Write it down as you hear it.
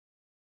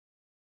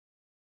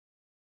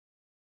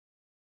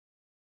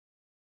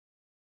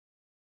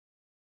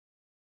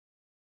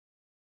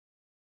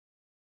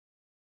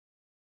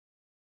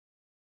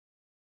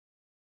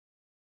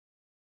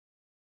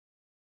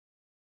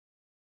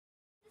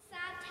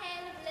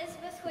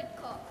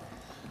Woodcock.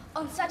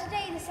 On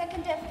Saturday, the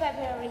 2nd of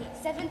February,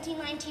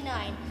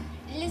 1799,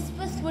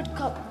 Elizabeth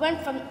Woodcock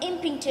went from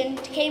Impington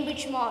to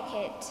Cambridge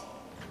Market.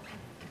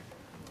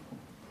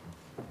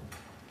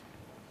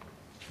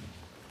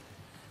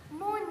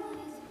 Morning,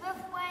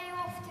 Elizabeth. Where are you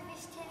off to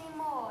visit any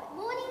more?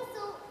 Morning,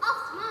 Saul. Off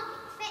to market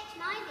to fetch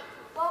my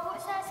victuals. Well,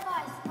 what's that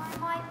spice? My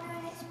might be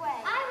on its way.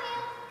 I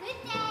will. Good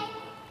day.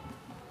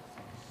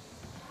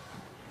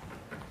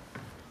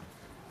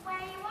 Where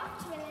are you off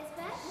to,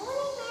 Elizabeth?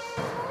 Morning,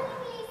 Mary. Morning,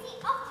 Lucy.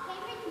 Off to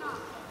Cambridge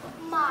Market.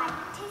 My,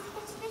 'tis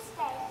for this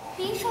day.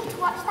 Be sure to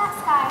watch that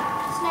sky.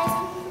 Snow's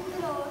coming from the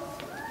north.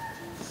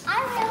 I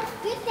will.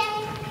 Good day.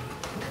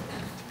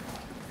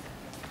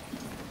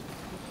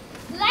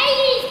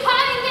 Ladies,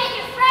 come and get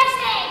your fresh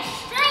eggs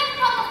straight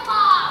from the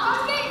farm.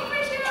 I'm getting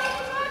fresh air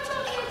out of my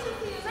chocolate to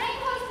feel. Make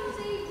husbands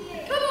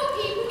easier. Come on,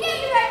 people, get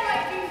your egg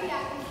right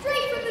enthusiasm.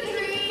 Straight from the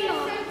tree.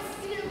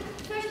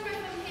 Fresh bread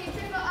from here,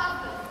 straight from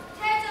Albert.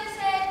 Taylor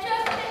said,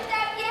 just did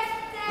that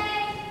yesterday.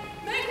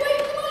 Make way,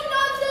 come on,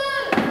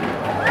 London!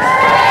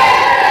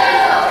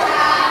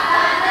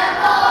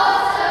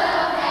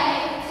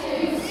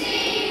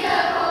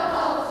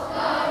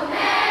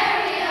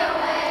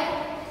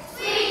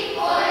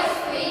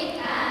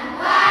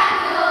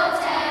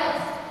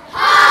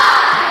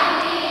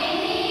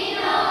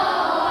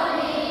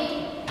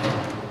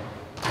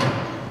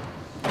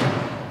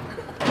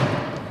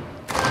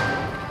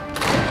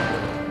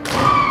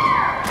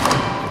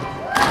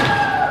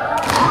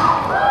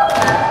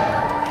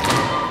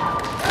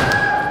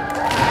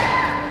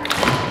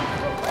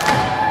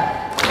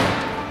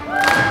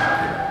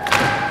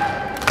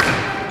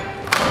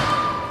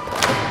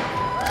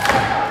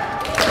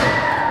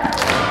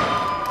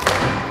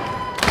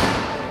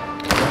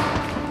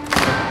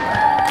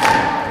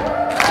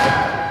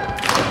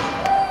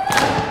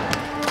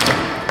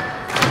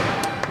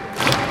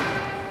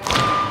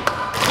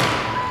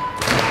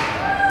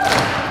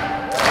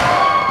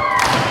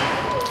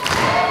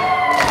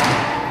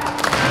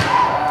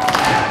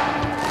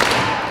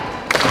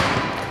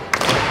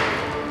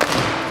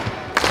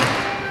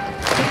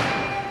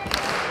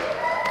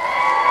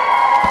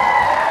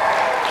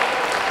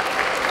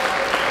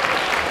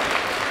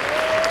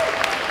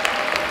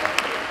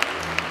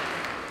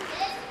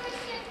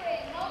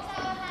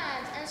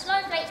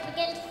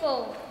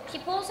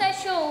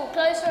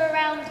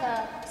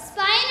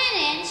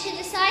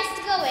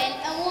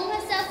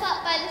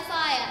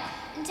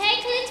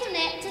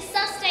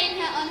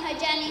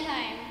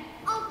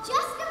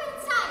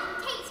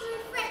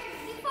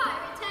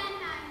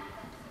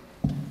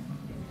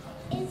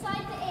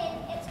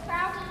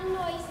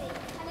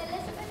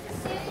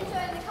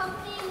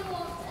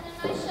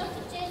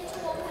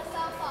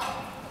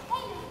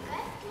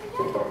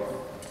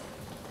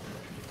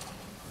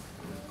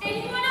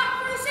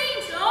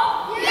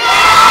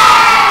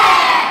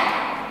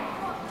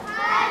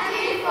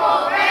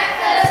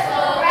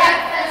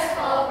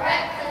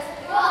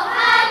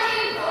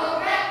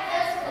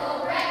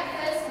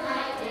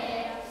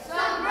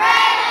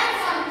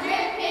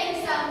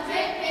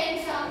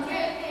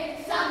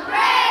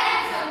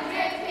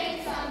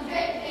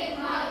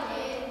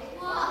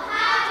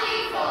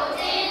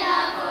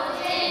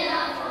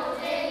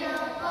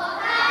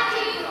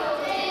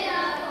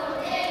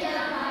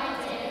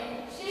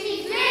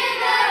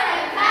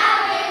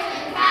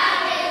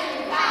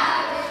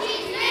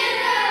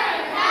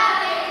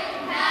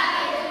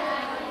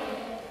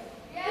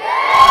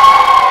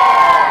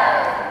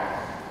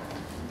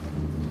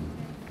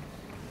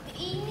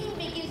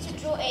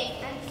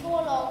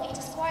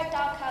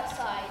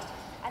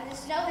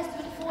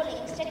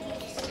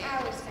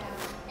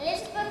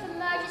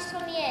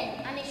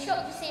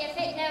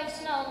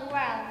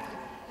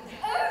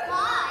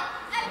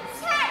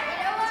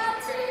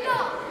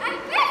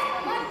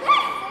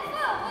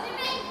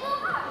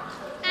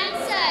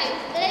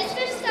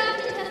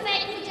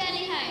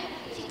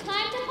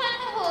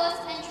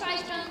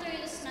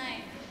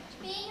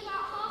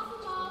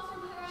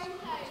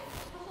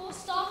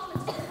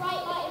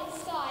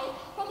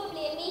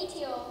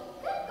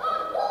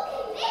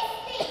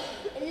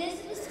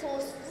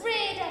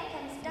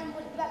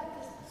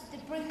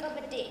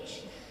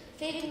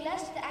 Fearing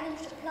lest the animal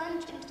should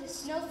plunge into the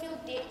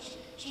snow-filled ditch,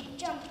 she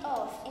jumped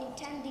off,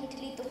 intending to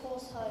lead the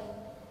horse home.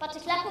 But a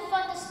clap of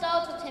thunder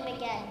startled him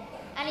again,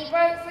 and he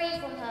broke free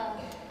from her,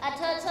 and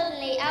turned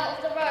suddenly out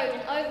of the road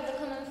and over the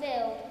common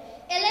field.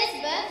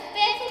 Elizabeth,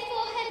 fearful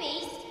for her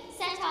beast,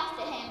 set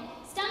after him.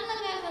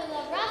 Stumbling over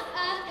the rough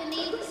earth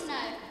beneath the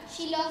snow,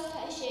 she lost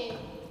her shoe.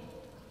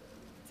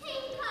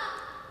 Tinker,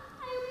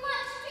 I am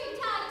much too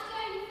tired to go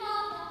any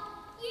farther.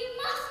 You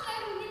must go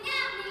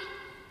without me.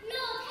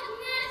 Lord, have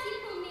mercy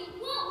upon me.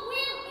 What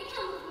will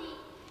become of me?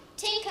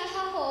 Tinker,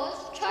 her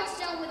horse,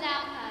 trotted on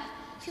without her.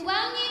 She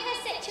well knew her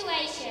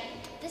situation.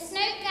 The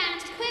snow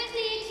began to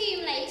quickly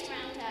accumulate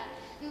around her,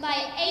 and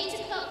by 8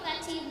 o'clock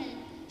that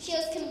evening, she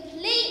was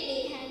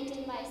completely hemmed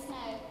in by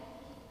snow.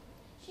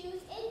 She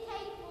was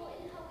incapable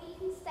in her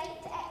weakened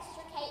state to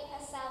extricate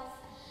herself.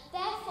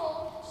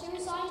 Therefore, she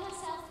resigned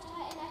herself to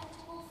her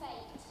inevitable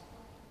fate.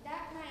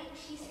 That night,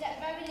 she slept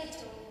very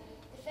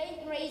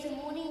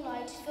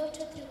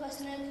her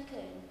snow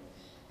cocoon.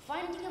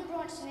 Finding a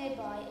branch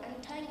nearby and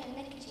tying a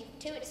neckerchief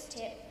to its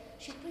tip,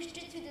 she pushed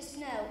it through the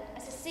snow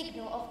as a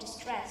signal of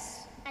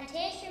distress. And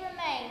here she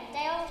remained,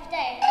 day after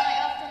day, night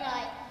after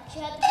night. She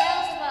heard the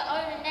bells of her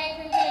own and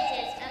neighbouring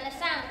villages and the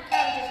sound of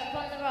carriages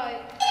upon the road,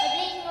 the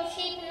bleating of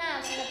sheep and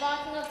lambs and the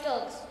barking of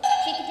dogs.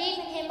 She could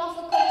even hear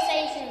muffled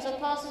conversations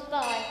of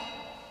passers-by.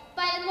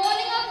 By the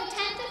morning of the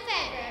 10th of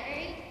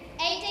February,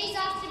 8 days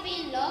after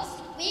being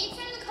lost, weak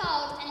from the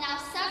cold and now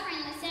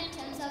suffering the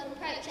symptoms of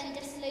approach and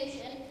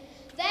dissolution,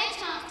 there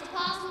chanced a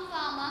passing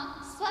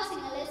farmer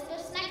spotting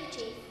Elizabeth's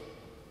neckerchief.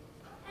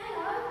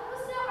 Hello,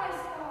 what's that I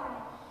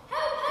spy?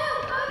 Help,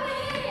 help, over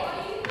here!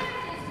 Are you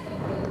necklace,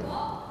 Dr.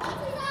 Bob?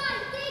 It is I,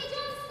 dear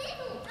John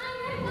Stickle. I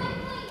know my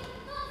way.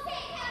 Not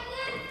fit out the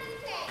accident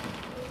trick.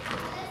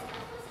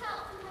 Elizabeth was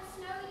helped from her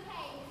snowy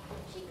cave.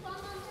 She clung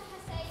onto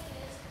her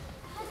sabres.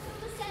 Her husband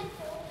was sent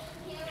for,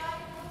 and he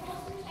arrived in a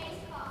horse and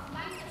chaise cart from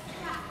Manchester to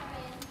wrap her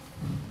in.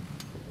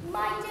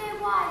 My dear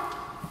wife,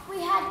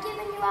 we had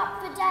given you up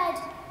for dead.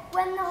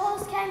 When the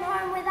horse came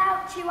home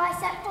without you, I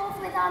set forth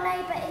with our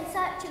neighbour in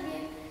search of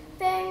you,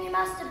 fearing you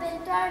must have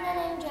been thrown and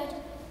injured.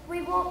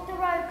 We walked the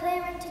road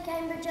clear into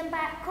Cambridge and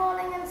back,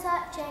 calling and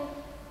searching.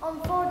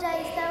 On 4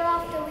 days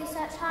thereafter, we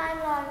searched high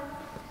and low.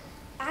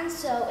 And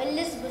so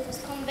Elizabeth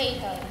was conveyed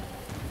home.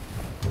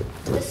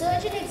 The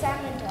surgeon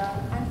examined her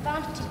and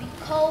found her to be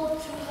cold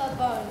through her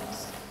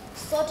bones,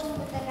 sodden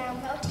with the now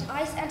melting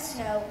ice and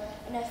snow,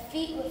 and her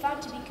feet were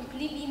found to be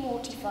completely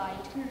mortified.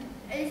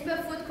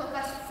 Elizabeth Woodcock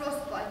has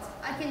frostbite.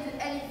 I can do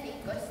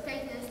anything but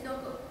stay in a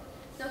snuggle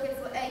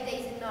for 8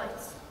 days and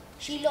nights.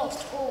 She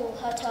lost all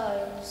her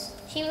toes.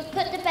 She was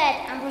put to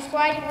bed and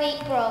prescribed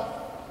weak broth.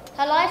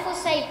 Her life was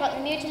saved, but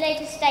the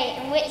mutilated state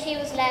in which she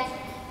was left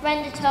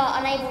rendered her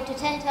unable to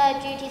tend to her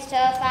duties to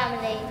her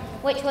family,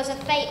 which was a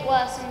fate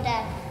worse than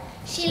death.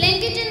 She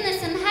lingered in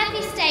this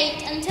unhappy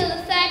state until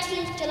the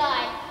 13th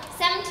July,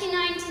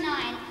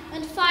 1799,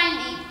 when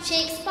finally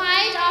she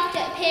expired after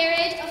a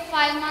period of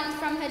 5 months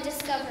from her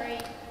discovery.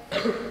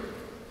 Today,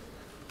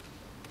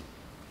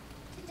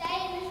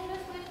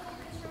 Elizabeth Woodcock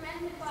is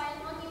remembered by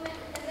a monument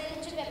in the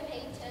village of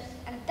Impington.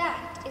 And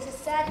that is a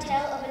sad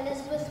tale of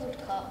Elizabeth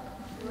Woodcock.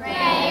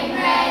 Rain,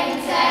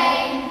 rain, say.